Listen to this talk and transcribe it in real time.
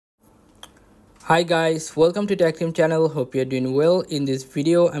Hi guys, welcome to Tactim channel. Hope you're doing well. In this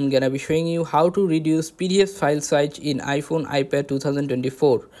video, I'm gonna be showing you how to reduce PDF file size in iPhone, iPad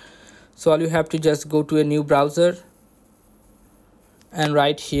 2024. So all you have to just go to a new browser and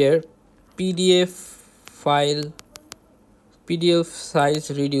write here PDF size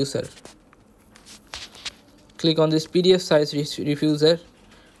reducer. Click on this PDF size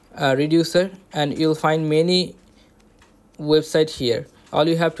reducer and you'll find many websites here. All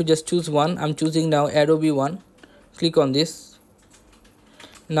you have to just choose one. I'm choosing now Adobe one. Click on this.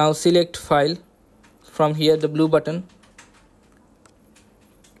 Now select file from here, the blue button.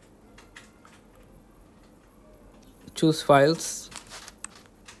 Choose files.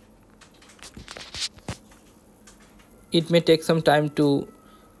 It may take some time to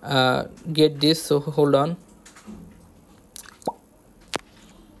get this, so hold on.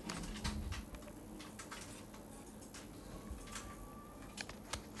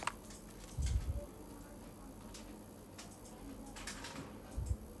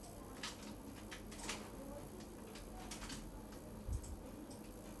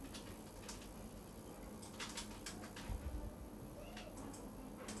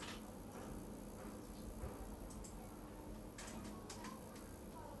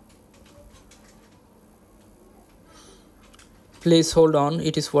 Please hold on,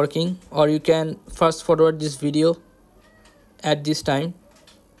 it is working, or you can fast forward this video at this time.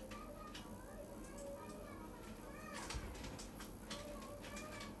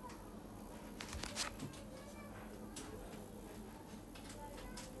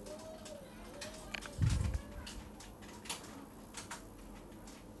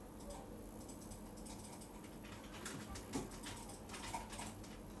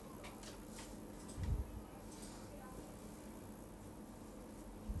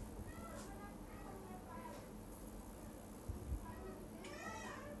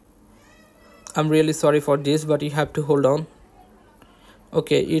 I'm really sorry for this, but you have to hold on.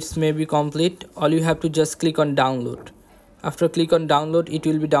 Okay, it's maybe complete. All you have to just click on download. After click on download, it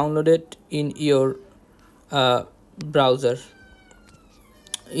will be downloaded in your browser,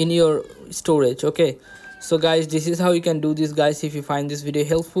 in your storage. Okay, so guys, this is how you can do this, guys. If you find this video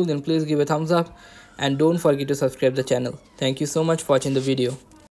helpful, then please give a thumbs up and don't forget to subscribe the channel. Thank you so much for watching the video.